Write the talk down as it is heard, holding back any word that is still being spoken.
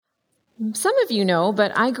Some of you know,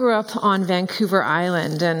 but I grew up on Vancouver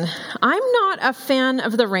Island, and I'm not a fan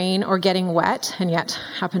of the rain or getting wet, and yet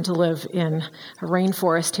happen to live in a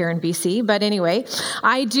rainforest here in BC. But anyway,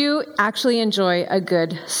 I do actually enjoy a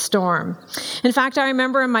good storm. In fact, I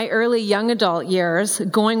remember in my early young adult years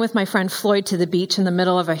going with my friend Floyd to the beach in the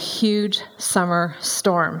middle of a huge summer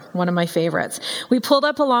storm, one of my favorites. We pulled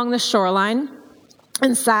up along the shoreline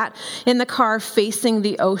and sat in the car facing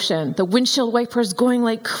the ocean. The windshield wipers going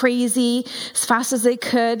like crazy, as fast as they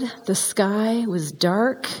could. The sky was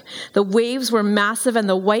dark. The waves were massive, and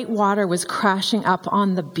the white water was crashing up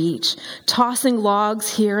on the beach, tossing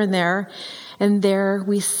logs here and there. And there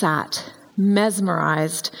we sat,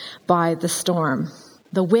 mesmerized by the storm.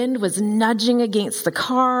 The wind was nudging against the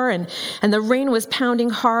car, and the rain was pounding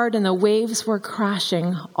hard, and the waves were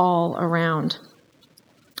crashing all around.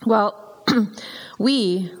 Well,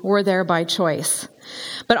 we were there by choice.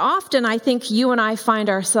 But often I think you and I find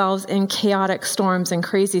ourselves in chaotic storms and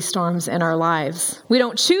crazy storms in our lives. We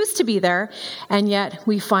don't choose to be there, and yet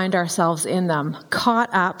we find ourselves in them, caught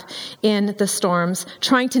up in the storms,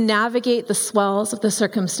 trying to navigate the swells of the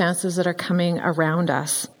circumstances that are coming around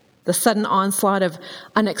us, the sudden onslaught of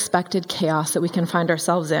unexpected chaos that we can find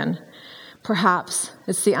ourselves in. Perhaps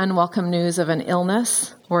it's the unwelcome news of an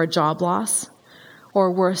illness or a job loss, or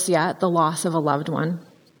worse yet, the loss of a loved one.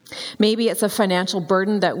 Maybe it's a financial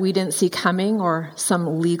burden that we didn't see coming, or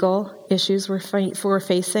some legal issues we're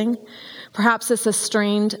facing. Perhaps it's a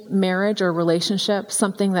strained marriage or relationship,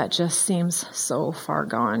 something that just seems so far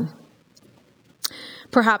gone.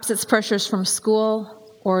 Perhaps it's pressures from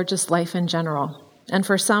school or just life in general. And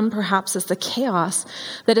for some, perhaps it's the chaos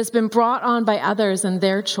that has been brought on by others and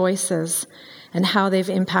their choices and how they've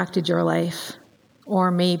impacted your life. Or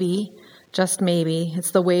maybe, just maybe,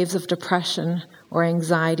 it's the waves of depression or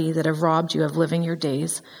anxiety that have robbed you of living your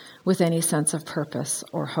days with any sense of purpose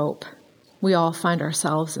or hope. We all find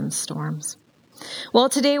ourselves in storms. Well,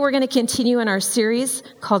 today we're going to continue in our series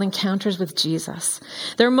called Encounters with Jesus.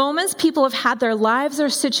 There are moments people have had their lives or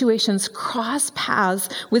situations cross paths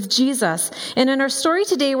with Jesus. And in our story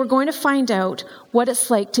today, we're going to find out what it's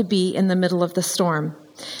like to be in the middle of the storm.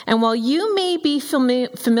 And while you may be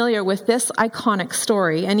familiar with this iconic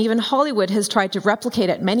story, and even Hollywood has tried to replicate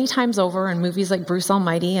it many times over in movies like Bruce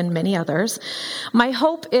Almighty and many others, my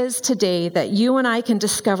hope is today that you and I can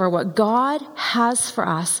discover what God has for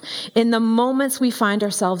us in the moments we find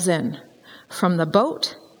ourselves in, from the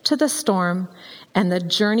boat to the storm and the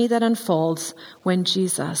journey that unfolds when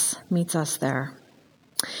Jesus meets us there.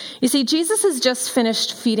 You see, Jesus has just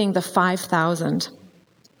finished feeding the 5,000.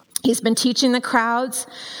 He's been teaching the crowds,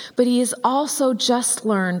 but he has also just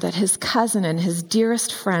learned that his cousin and his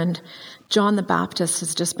dearest friend, John the Baptist,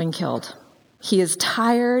 has just been killed. He is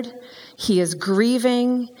tired. He is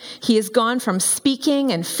grieving. He has gone from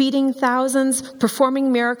speaking and feeding thousands,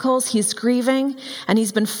 performing miracles. He's grieving, and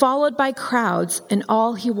he's been followed by crowds, and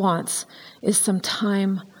all he wants is some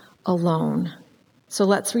time alone. So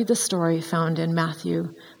let's read the story found in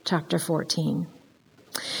Matthew chapter 14.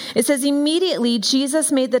 It says, immediately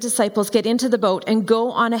Jesus made the disciples get into the boat and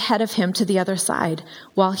go on ahead of him to the other side,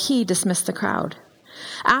 while he dismissed the crowd.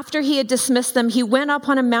 After he had dismissed them, he went up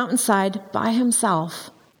on a mountainside by himself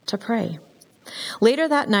to pray. Later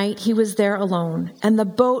that night, he was there alone, and the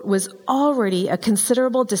boat was already a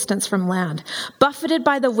considerable distance from land, buffeted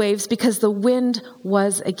by the waves because the wind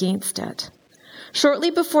was against it.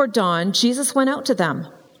 Shortly before dawn, Jesus went out to them,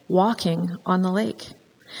 walking on the lake.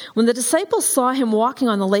 When the disciples saw him walking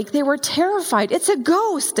on the lake, they were terrified. "It's a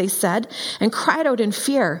ghost," they said, and cried out in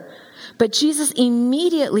fear. But Jesus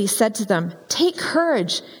immediately said to them, "Take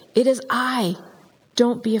courage, it is I.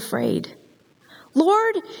 Don't be afraid."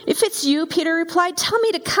 "Lord, if it's you," Peter replied, "tell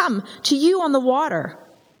me to come to you on the water."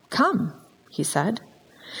 "Come," he said.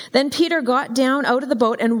 Then Peter got down out of the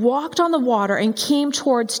boat and walked on the water and came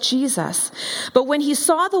towards Jesus. But when he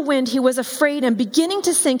saw the wind, he was afraid, and beginning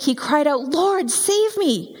to sink, he cried out, "Lord, save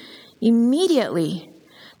me!" Immediately,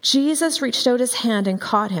 Jesus reached out his hand and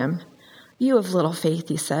caught him. "You have little faith,"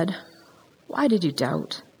 he said. "Why did you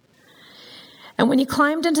doubt?" And when he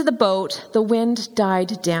climbed into the boat, the wind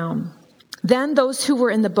died down. Then those who were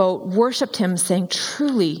in the boat worshipped him, saying,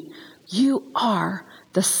 "Truly, you are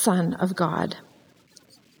the Son of God."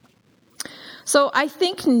 So I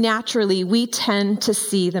think naturally we tend to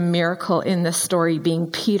see the miracle in this story being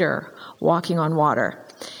Peter walking on water.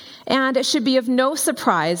 And it should be of no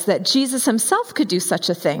surprise that Jesus himself could do such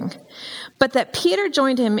a thing. But that Peter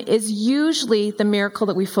joined him is usually the miracle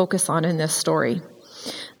that we focus on in this story.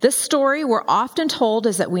 This story we're often told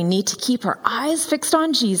is that we need to keep our eyes fixed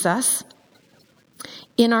on Jesus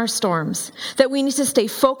in our storms, that we need to stay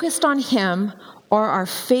focused on him or our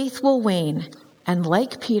faith will wane, and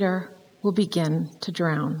like Peter, we'll begin to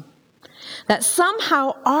drown. That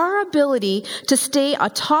somehow our ability to stay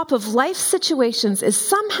atop of life situations is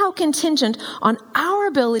somehow contingent on our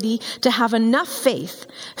ability to have enough faith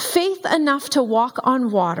enough to walk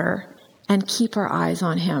on water and keep our eyes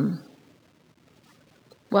on him.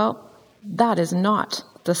 Well, that is not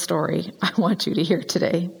the story I want you to hear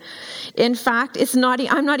today. In fact,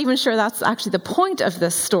 I'm not even sure that's actually the point of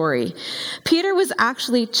this story. Peter was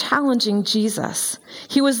actually challenging Jesus.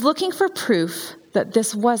 He was looking for proof that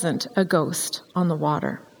this wasn't a ghost on the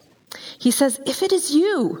water. He says, "If it is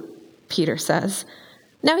you," Peter says.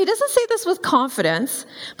 Now, he doesn't say this with confidence,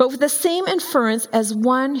 but with the same inference as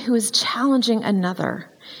one who is challenging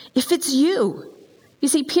another. If it's you. You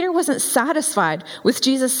see, Peter wasn't satisfied with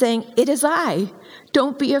Jesus saying, "It is I.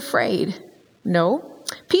 Don't be afraid." No,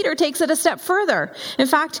 Peter takes it a step further. In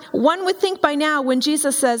fact, one would think by now when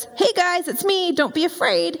Jesus says, "Hey guys, it's me, don't be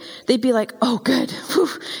afraid," they'd be like, "Oh, good. Whew.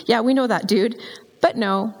 Yeah, we know that dude." But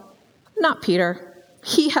no, not Peter.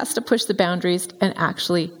 He has to push the boundaries and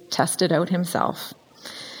actually test it out himself.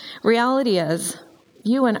 Reality is,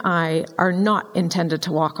 you and I are not intended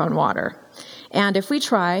to walk on water. And if we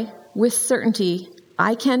try, with certainty,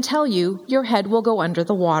 I can tell you, your head will go under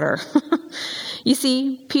the water. You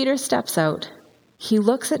see, Peter steps out. He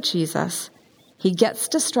looks at Jesus. He gets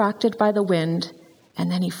distracted by the wind,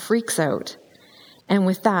 and then he freaks out. And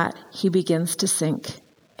with that, he begins to sink.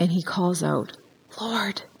 And he calls out,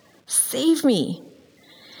 "Lord, save me."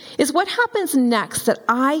 Is what happens next that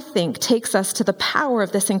I think takes us to the power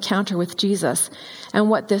of this encounter with Jesus and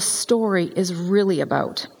what this story is really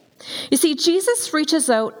about. You see, Jesus reaches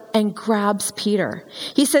out and grabs Peter.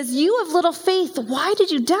 He says, "You of little faith, why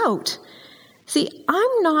did you doubt?" See,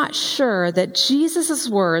 I'm not sure that Jesus'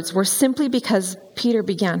 words were simply because Peter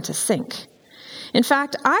began to sink. In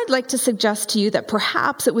fact, I'd like to suggest to you that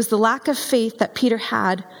perhaps it was the lack of faith that Peter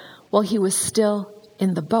had while he was still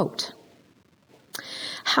in the boat.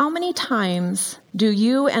 How many times do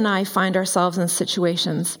you and I find ourselves in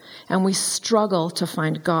situations and we struggle to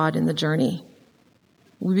find God in the journey?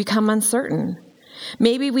 We become uncertain.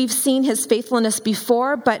 Maybe we've seen his faithfulness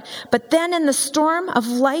before, but then in the storm of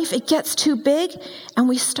life, it gets too big and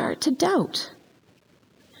we start to doubt.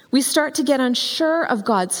 We start to get unsure of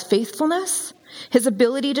God's faithfulness, his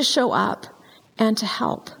ability to show up and to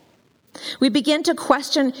help. We begin to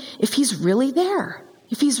question if he's really there,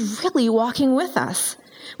 if he's really walking with us.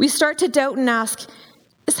 We start to doubt and ask,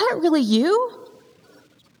 is that really you?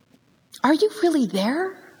 Are you really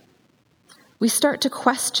there? We start to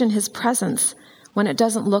question his presence when it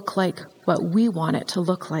doesn't look like what we want it to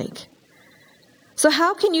look like. So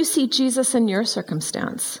how can you see Jesus in your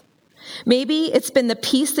circumstance? Maybe it's been the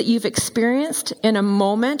peace that you've experienced in a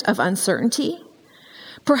moment of uncertainty.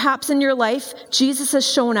 Perhaps in your life, Jesus has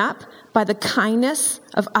shown up by the kindness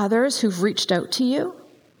of others who've reached out to you.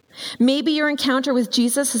 Maybe your encounter with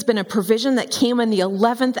Jesus has been a provision that came in the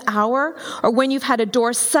 11th hour, or when you've had a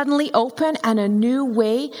door suddenly open and a new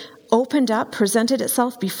way opened up, presented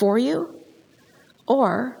itself before you.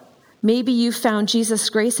 Or maybe you found Jesus'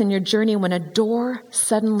 grace in your journey when a door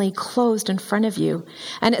suddenly closed in front of you,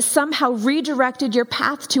 and it somehow redirected your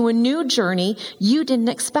path to a new journey you didn't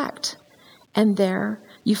expect. And there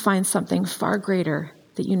you find something far greater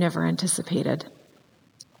that you never anticipated.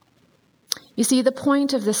 You see, the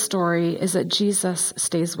point of this story is that Jesus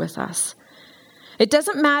stays with us. It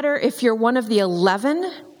doesn't matter if you're one of the 11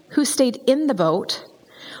 who stayed in the boat,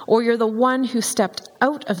 or you're the one who stepped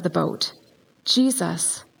out of the boat.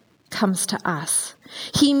 Jesus comes to us.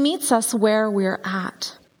 He meets us where we're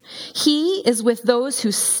at. He is with those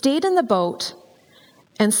who stayed in the boat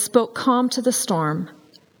and spoke calm to the storm,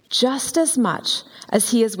 just as much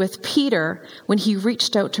as he is with Peter when he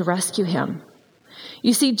reached out to rescue him.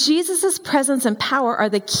 You see, Jesus' presence and power are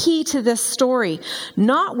the key to this story,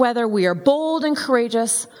 not whether we are bold and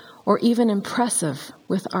courageous or even impressive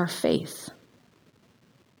with our faith.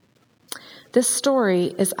 This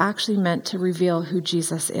story is actually meant to reveal who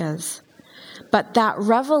Jesus is. But that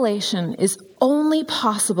revelation is only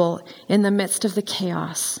possible in the midst of the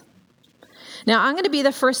chaos. Now, I'm going to be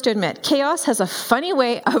the first to admit, chaos has a funny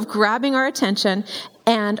way of grabbing our attention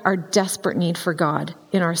and our desperate need for God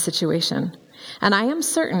in our situation. And I am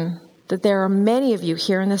certain that there are many of you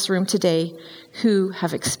here in this room today who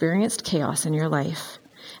have experienced chaos in your life.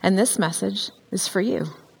 And this message is for you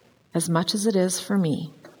as much as it is for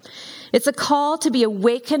me. It's a call to be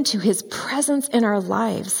awakened to his presence in our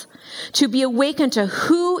lives, to be awakened to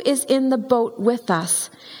who is in the boat with us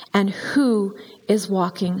and who is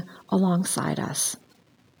walking alongside us.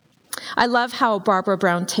 I love how Barbara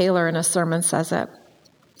Brown Taylor in a sermon says it.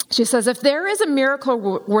 She says, if there is a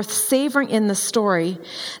miracle worth savoring in the story,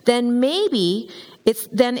 then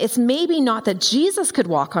it's maybe not that Jesus could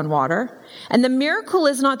walk on water, and the miracle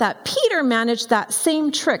is not that Peter managed that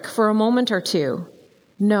same trick for a moment or two.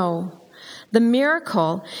 No, the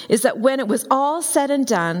miracle is that when it was all said and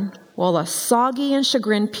done, while a soggy and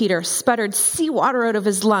chagrined Peter sputtered seawater out of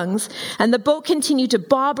his lungs, and the boat continued to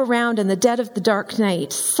bob around in the dead of the dark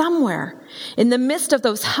night, somewhere in the midst of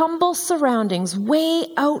those humble surroundings, way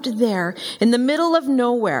out there in the middle of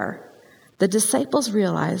nowhere, the disciples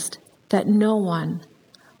realized that no one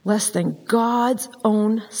less than God's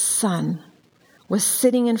own Son was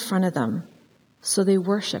sitting in front of them. So they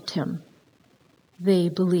worshiped him. They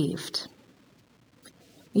believed.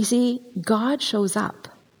 You see, God shows up.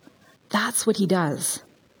 That's what he does.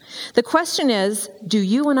 The question is, do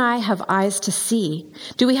you and I have eyes to see?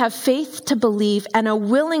 Do we have faith to believe and a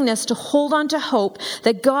willingness to hold on to hope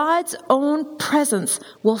that God's own presence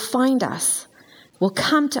will find us, will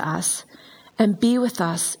come to us, and be with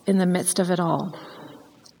us in the midst of it all?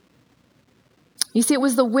 You see, it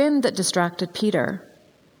was the wind that distracted Peter.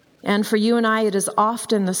 And for you and I, it is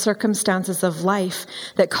often the circumstances of life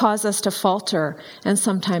that cause us to falter and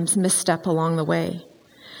sometimes misstep along the way.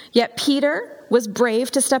 Yet Peter was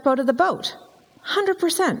brave to step out of the boat,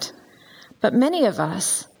 100%. But many of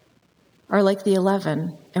us are like the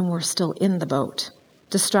 11, and we're still in the boat,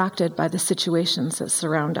 distracted by the situations that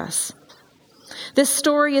surround us. This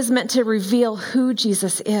story is meant to reveal who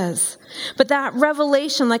Jesus is. But that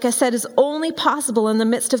revelation, like I said, is only possible in the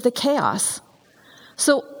midst of the chaos.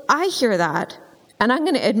 So I hear that, and I'm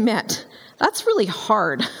going to admit, that's really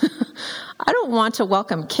hard. I don't want to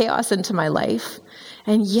welcome chaos into my life.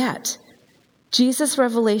 And yet, Jesus'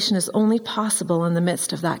 revelation is only possible in the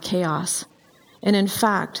midst of that chaos. And in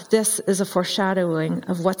fact, this is a foreshadowing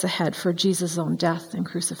of what's ahead for Jesus' own death and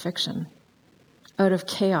crucifixion. Out of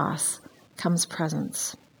chaos comes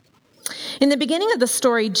presence. In the beginning of the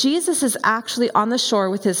story, Jesus is actually on the shore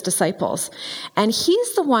with his disciples, and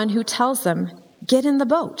he's the one who tells them, get in the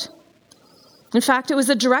boat. In fact, it was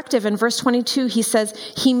a directive. In verse 22, he says,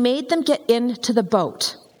 he made them get into the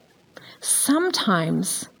boat.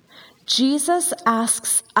 Sometimes Jesus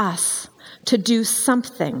asks us to do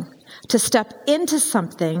something, to step into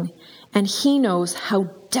something, and he knows how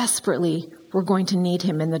desperately we're going to need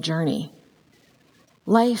him in the journey.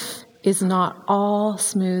 Life is not all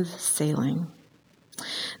smooth sailing.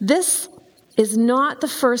 This is not the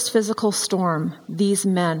first physical storm these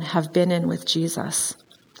men have been in with Jesus.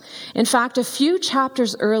 In fact, a few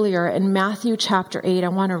chapters earlier in Matthew chapter 8, I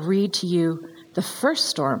want to read to you the first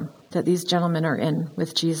storm that these gentlemen are in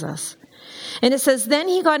with Jesus. And it says, then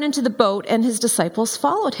he got into the boat and his disciples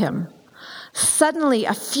followed him. Suddenly,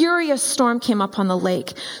 a furious storm came up on the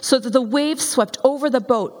lake, so that the waves swept over the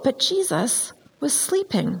boat, but Jesus was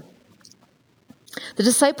sleeping. The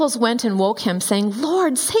disciples went and woke him, saying,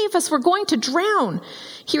 Lord, save us, we're going to drown.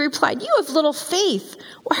 He replied, you have little faith.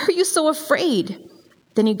 Why are you so afraid?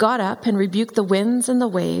 Then he got up and rebuked the winds and the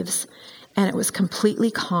waves, and it was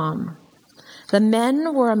completely calm. The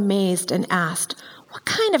men were amazed and asked, what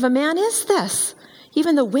kind of a man is this?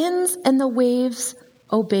 Even the winds and the waves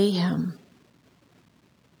obey him.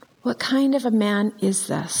 What kind of a man is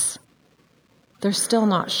this? They're still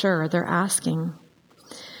not sure. They're asking.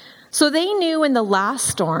 So they knew in the last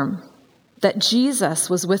storm that Jesus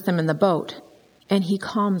was with them in the boat, and he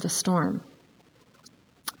calmed the storm.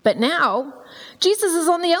 But now, Jesus is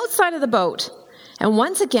on the outside of the boat, and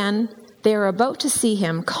once again, they are about to see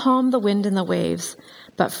him calm the wind and the waves.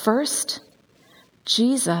 But first,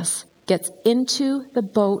 Jesus gets into the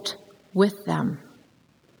boat with them.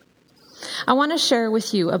 I want to share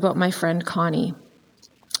with you about my friend Connie.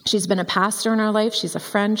 She's been a pastor in our life. She's a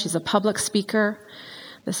friend. She's a public speaker.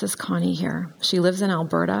 This is Connie here. She lives in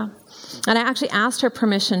Alberta. And I actually asked her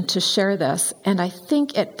permission to share this, and I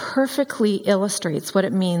think it perfectly illustrates what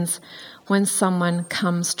it means when someone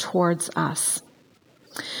comes towards us.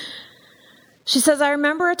 She says, I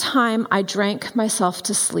remember a time I drank myself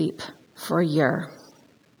to sleep for a year.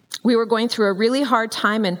 We were going through a really hard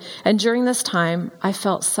time, and during this time, I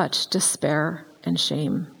felt such despair and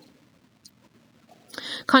shame.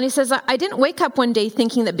 Connie says, I didn't wake up one day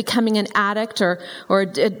thinking that becoming an addict or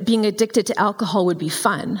being addicted to alcohol would be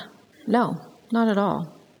fun. No, not at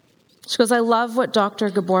all. She goes, I love what Dr.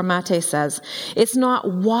 Gabor Mate says. It's not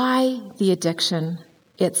why the addiction,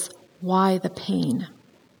 it's why the pain.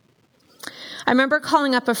 I remember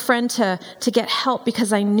calling up a friend to get help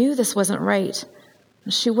because I knew this wasn't right.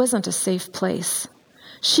 She wasn't a safe place.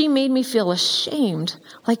 She made me feel ashamed,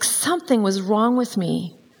 like something was wrong with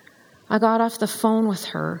me. I got off the phone with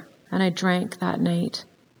her, and I drank that night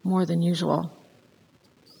more than usual.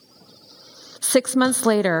 6 months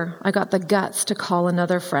later, I got the guts to call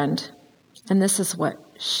another friend, and this is what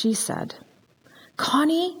she said.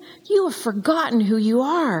 Connie, you have forgotten who you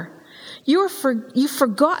are. You've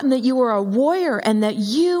forgotten that you are a warrior and that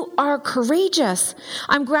you are courageous.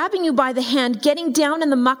 I'm grabbing you by the hand, getting down in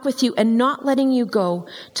the muck with you, and not letting you go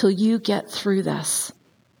till you get through this.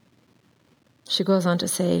 She goes on to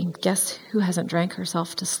say, guess who hasn't drank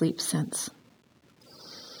herself to sleep since?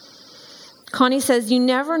 Connie says, you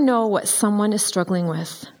never know what someone is struggling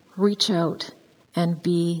with. Reach out and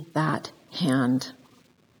be that hand.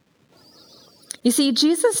 You see,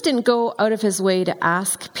 Jesus didn't go out of his way to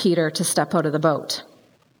ask Peter to step out of the boat.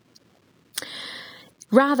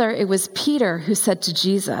 Rather, it was Peter who said to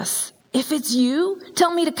Jesus, if it's you,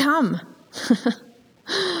 tell me to come.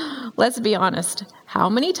 Let's be honest. How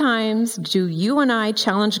many times do you and I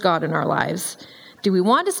challenge God in our lives? Do we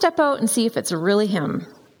want to step out and see if it's really him?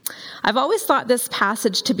 I've always thought this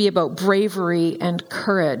passage to be about bravery and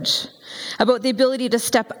courage, about the ability to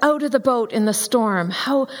step out of the boat in the storm.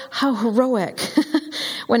 How heroic,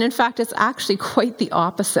 when in fact it's actually quite the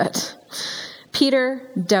opposite. Peter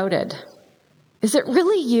doubted. Is it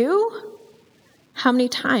really you? How many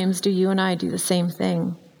times do you and I do the same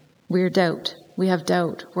thing? We have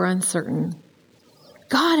doubt, we're uncertain.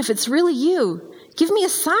 God, if it's really you, give me a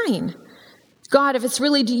sign. God, if it's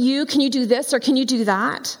really you, can you do this or can you do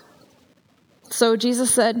that? So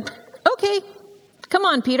Jesus said, okay, come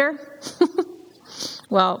on, Peter.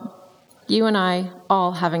 Well, you and I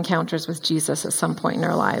all have encounters with Jesus at some point in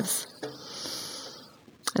our lives.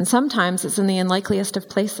 And sometimes it's in the unlikeliest of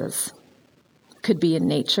places. Could be in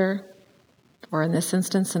nature, or in this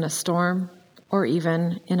instance, in a storm, or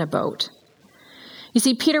even in a boat. You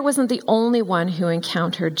see, Peter wasn't the only one who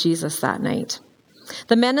encountered Jesus that night.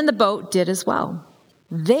 The men in the boat did as well.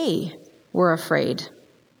 They were afraid.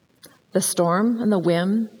 The storm and the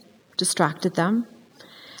wind distracted them,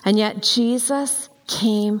 and yet Jesus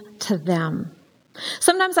came to them.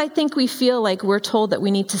 Sometimes I think we feel like we're told that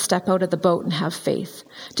we need to step out of the boat and have faith,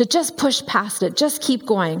 to just push past it, just keep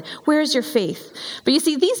going. Where's your faith? But you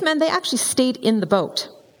see, these men, they actually stayed in the boat,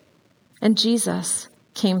 and Jesus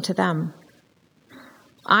came to them.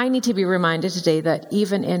 I need to be reminded today that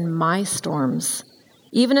even in my storms,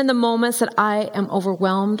 even in the moments that I am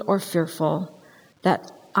overwhelmed or fearful,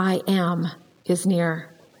 that I am is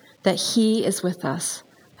near, that he is with us,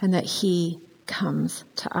 and that he comes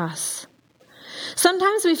to us.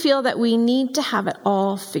 Sometimes we feel that we need to have it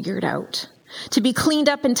all figured out, to be cleaned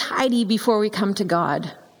up and tidy before we come to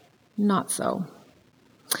God. Not so.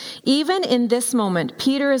 Even in this moment,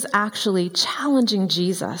 Peter is actually challenging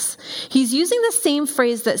Jesus. He's using the same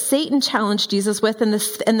phrase that Satan challenged Jesus with and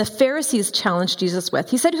the Pharisees challenged Jesus with.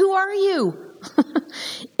 He said, who are you?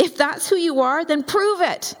 If that's who you are, then prove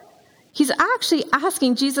it. He's actually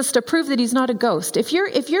asking Jesus to prove that he's not a ghost. If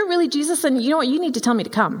you're really Jesus, then you know what? You need to tell me to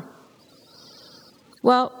come.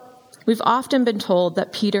 Well, we've often been told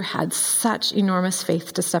that Peter had such enormous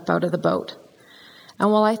faith to step out of the boat.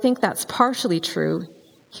 And while I think that's partially true,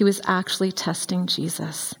 he was actually testing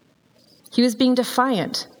Jesus. He was being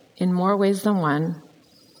defiant in more ways than one.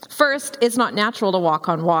 First, it's not natural to walk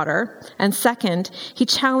on water. And second, he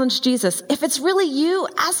challenged Jesus, if it's really you,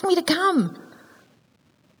 ask me to come.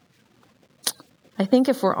 I think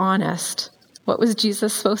if we're honest, what was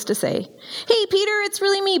Jesus supposed to say? Hey, Peter, it's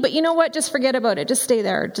really me, but you know what? Just forget about it. Just stay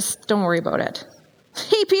there. Just don't worry about it.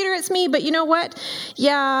 Hey, Peter, it's me, but you know what?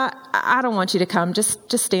 Yeah, I don't want you to come.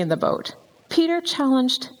 Just stay in the boat. Peter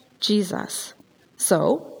challenged Jesus.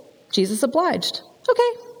 So Jesus obliged.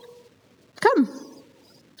 Okay, come.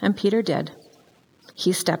 And Peter did.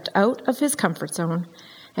 He stepped out of his comfort zone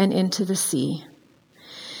and into the sea.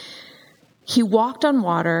 He walked on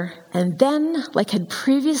water, and then, like had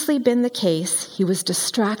previously been the case, he was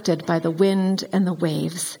distracted by the wind and the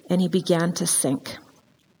waves, and he began to sink.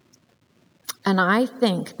 And I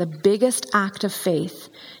think the biggest act of faith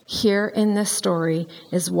here in this story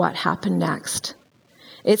is what happened next.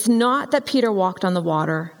 It's not that Peter walked on the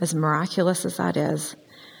water, as miraculous as that is,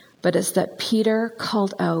 but it's that Peter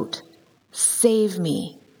called out, "Save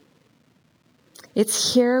me."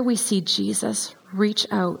 It's here we see Jesus reach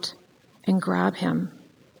out and grab him.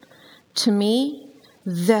 To me,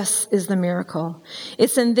 this is the miracle.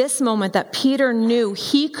 It's in this moment that Peter knew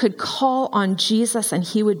he could call on Jesus and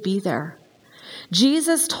he would be there.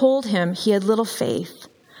 Jesus told him he had little faith,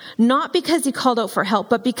 not because he called out for help,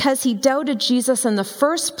 but because he doubted Jesus in the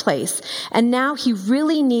first place, and now he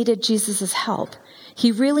really needed Jesus' help.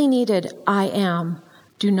 He really needed, I am,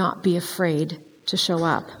 do not be afraid, to show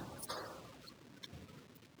up.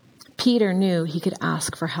 Peter knew he could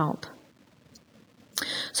ask for help.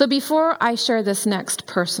 So before I share this next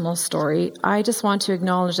personal story, I just want to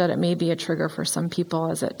acknowledge that it may be a trigger for some people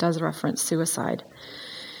as it does reference suicide.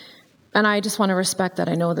 And I just want to respect that.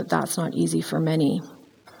 I know that that's not easy for many.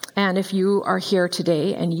 And if you are here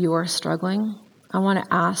today and you are struggling, I want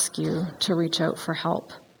to ask you to reach out for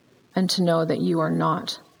help and to know that you are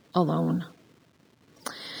not alone.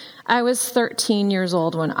 I was 13 years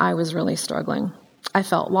old when I was really struggling. I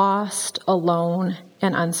felt lost, alone,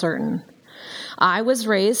 and uncertain. I was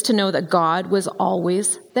raised to know that God was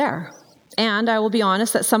always there. And I will be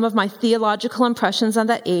honest that some of my theological impressions at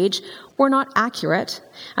that age were not accurate,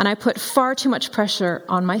 and I put far too much pressure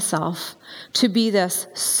on myself to be this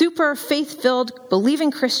super faith-filled,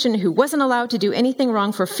 believing Christian who wasn't allowed to do anything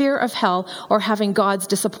wrong for fear of hell or having God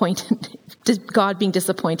being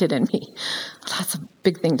disappointed in me. That's a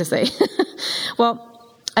big thing to say.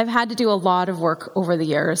 Well, I've had to do a lot of work over the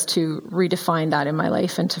years to redefine that in my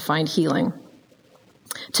life and to find healing.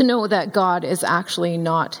 To know that God is actually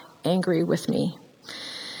not angry with me.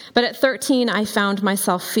 But at 13, I found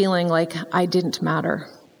myself feeling like I didn't matter,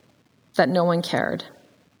 that no one cared.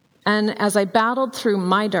 And as I battled through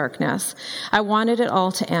my darkness, I wanted it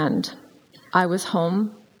all to end. I was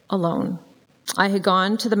home alone. I had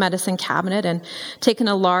gone to the medicine cabinet and taken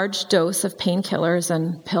a large dose of painkillers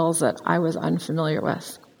and pills that I was unfamiliar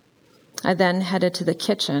with. I then headed to the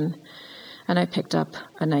kitchen and I picked up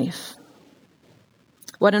a knife.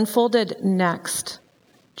 What unfolded next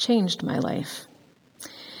changed my life.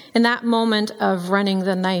 In that moment of running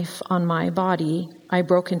the knife on my body, I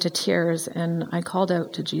broke into tears and I called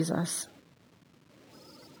out to Jesus.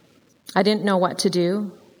 I didn't know what to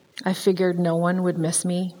do. I figured no one would miss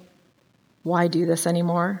me. Why do this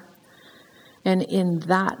anymore? And in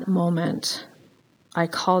that moment, I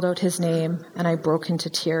called out his name and I broke into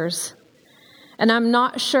tears. And I'm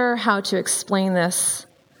not sure how to explain this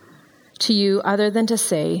to you other than to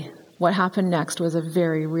say what happened next was a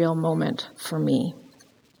very real moment for me.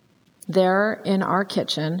 There in our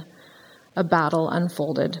kitchen, a battle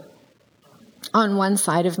unfolded. On one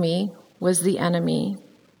side of me was the enemy.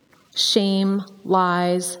 Shame,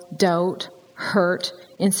 lies, doubt, hurt,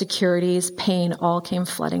 insecurities, pain all came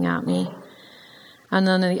flooding at me. And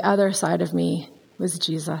then on the other side of me was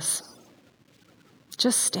Jesus,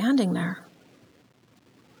 just standing there.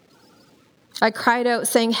 I cried out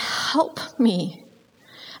saying, "Help me."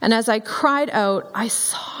 And as I cried out, I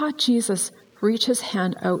saw Jesus reach his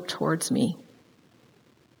hand out towards me.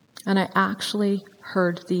 And I actually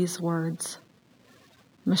heard these words,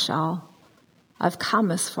 "Michelle, I've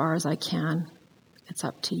come as far as I can. It's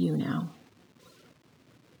up to you now."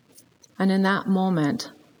 And in that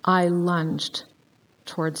moment, I lunged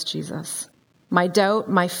towards Jesus. My doubt,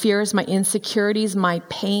 my fears, my insecurities, my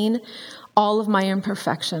pain, all of my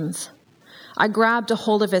imperfections. I grabbed a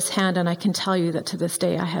hold of his hand, and I can tell you that to this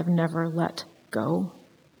day, I have never let go.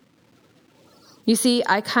 You see,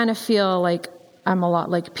 I kind of feel like I'm a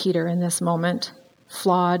lot like Peter in this moment,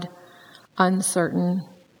 flawed, uncertain,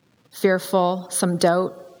 fearful, some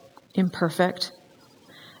doubt, imperfect.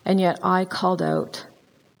 And yet I called out,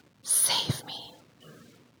 "Save me."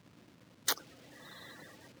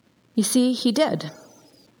 You see, he did.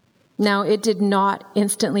 Now, it did not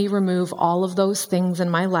instantly remove all of those things in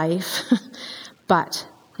my life, but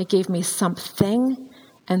it gave me something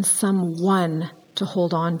and someone to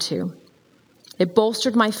hold on to. It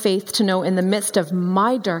bolstered my faith to know in the midst of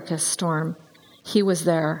my darkest storm, he was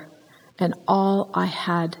there, and all I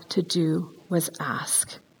had to do was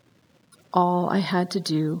ask. All I had to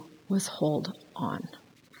do was hold on.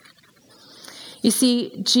 You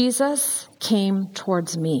see, Jesus came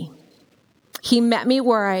towards me. He met me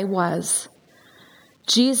where I was.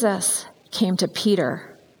 Jesus came to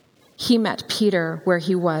Peter. He met Peter where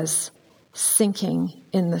he was, sinking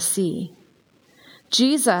in the sea.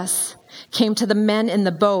 Jesus came to the men in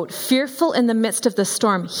the boat, fearful in the midst of the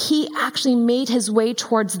storm. He actually made his way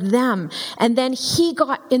towards them, and then he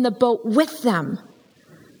got in the boat with them.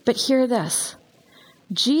 But hear this,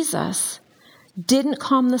 Jesus didn't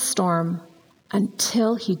calm the storm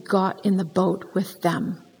until he got in the boat with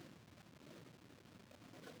them.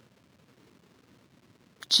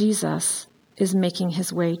 Jesus is making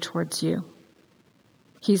his way towards you.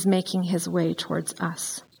 He's making his way towards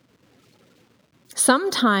us.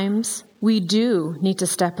 Sometimes we do need to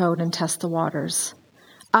step out and test the waters.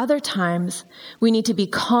 Other times, we need to be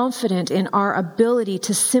confident in our ability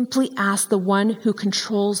to simply ask the one who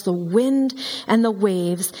controls the wind and the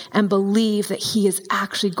waves and believe that he is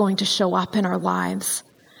actually going to show up in our lives.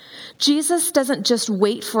 Jesus doesn't just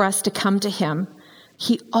wait for us to come to him.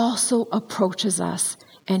 He also approaches us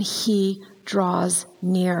and he draws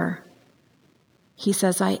near. He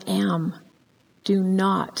says, "I am Do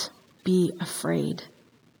not be afraid.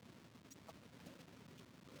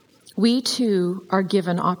 We too are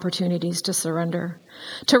given opportunities to surrender,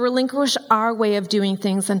 to relinquish our way of doing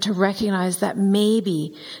things and to recognize that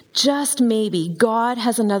maybe, just maybe, God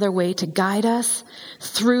has another way to guide us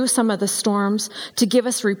through some of the storms, to give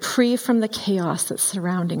us reprieve from the chaos that's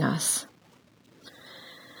surrounding us.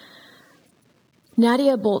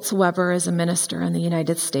 Nadia Bolz-Weber is a minister in the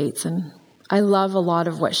United States, and I love a lot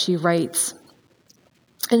of what she writes.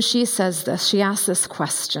 And she says this, she asks this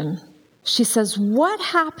question. She says, what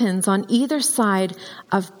happens on either side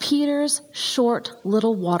of Peter's short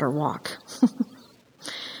little water walk?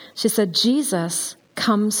 She said, Jesus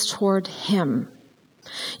comes toward him.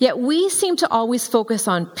 Yet we seem to always focus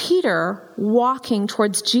on Peter walking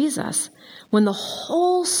towards Jesus, when the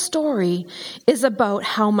whole story is about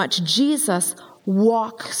how much Jesus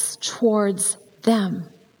walks towards them,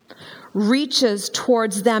 reaches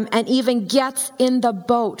towards them, and even gets in the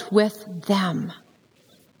boat with them.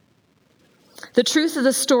 The truth of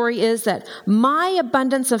the story is that my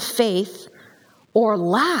abundance of faith or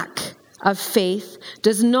lack of faith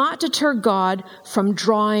does not deter God from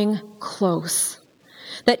drawing close.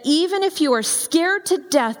 That even if you are scared to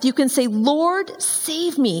death, you can say, Lord,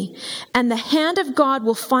 save me. And the hand of God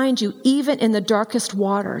will find you even in the darkest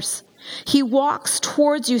waters. He walks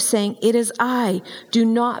towards you saying, it is I, do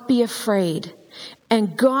not be afraid.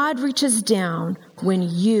 And God reaches down when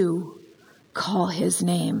you call his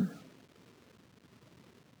name.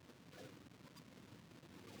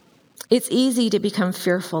 It's easy to become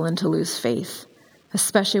fearful and to lose faith,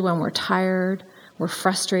 especially when we're tired, we're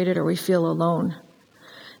frustrated, or we feel alone.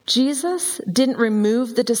 Jesus didn't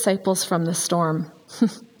remove the disciples from the storm.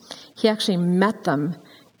 He actually met them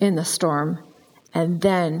in the storm, and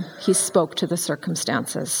then he spoke to the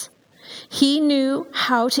circumstances. He knew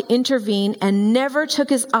how to intervene and never took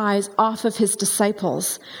his eyes off of his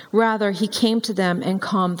disciples. Rather, he came to them and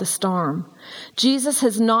calmed the storm. Jesus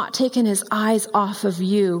has not taken his eyes off of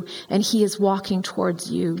you, and he is walking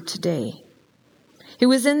towards you today. It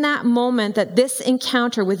was in that moment that this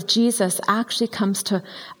encounter with Jesus actually comes to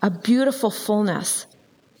a beautiful fullness.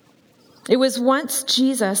 It was once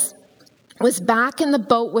Jesus was back in the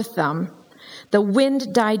boat with them, the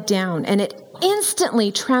wind died down, and it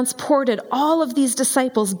instantly transported all of these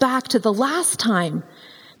disciples back to the last time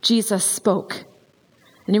Jesus spoke.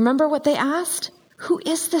 And you remember what they asked? Who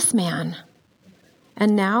is this man?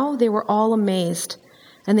 And now they were all amazed,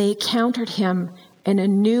 and they encountered him in a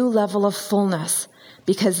new level of fullness,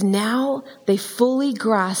 because now they fully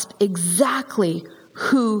grasped exactly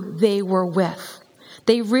who they were with.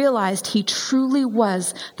 They realized he truly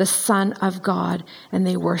was the Son of God, and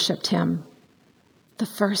they worshiped him. The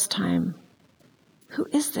first time, who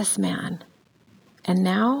is this man? And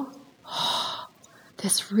now,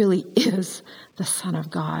 this really is the Son of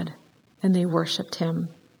God, and they worshiped him.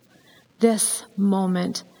 This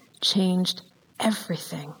moment changed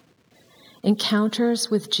everything. Encounters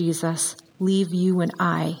with Jesus leave you and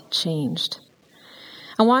I changed.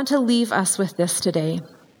 I want to leave us with this today.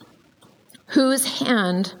 Whose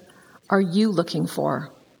hand are you looking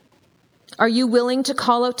for? Are you willing to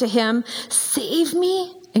call out to him, save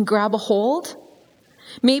me, and grab a hold?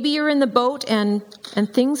 Maybe you're in the boat and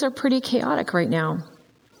things are pretty chaotic right now.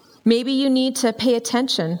 Maybe you need to pay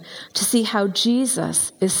attention to see how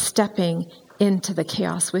Jesus is stepping into the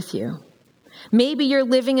chaos with you. Maybe you're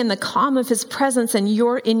living in the calm of his presence and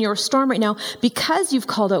you're in your storm right now because you've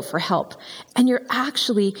called out for help and you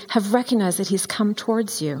actually have recognized that he's come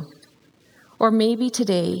towards you. Or maybe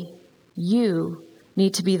today you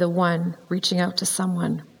need to be the one reaching out to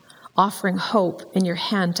someone, offering hope in your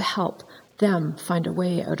hand to help them find a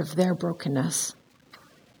way out of their brokenness.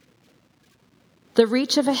 The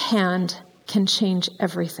reach of a hand can change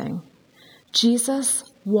everything.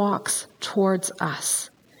 Jesus walks towards us.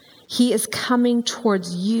 He is coming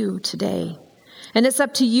towards you today. And it's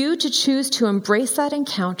up to you to choose to embrace that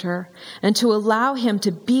encounter and to allow him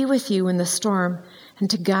to be with you in the storm and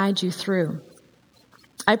to guide you through.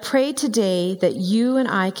 I pray today that you and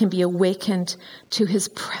I can be awakened to his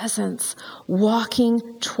presence,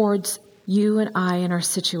 walking towards you and I in our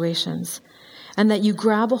situations, and that you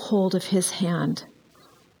grab a hold of his hand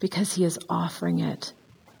because he is offering it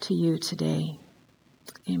to you today.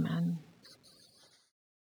 Amen.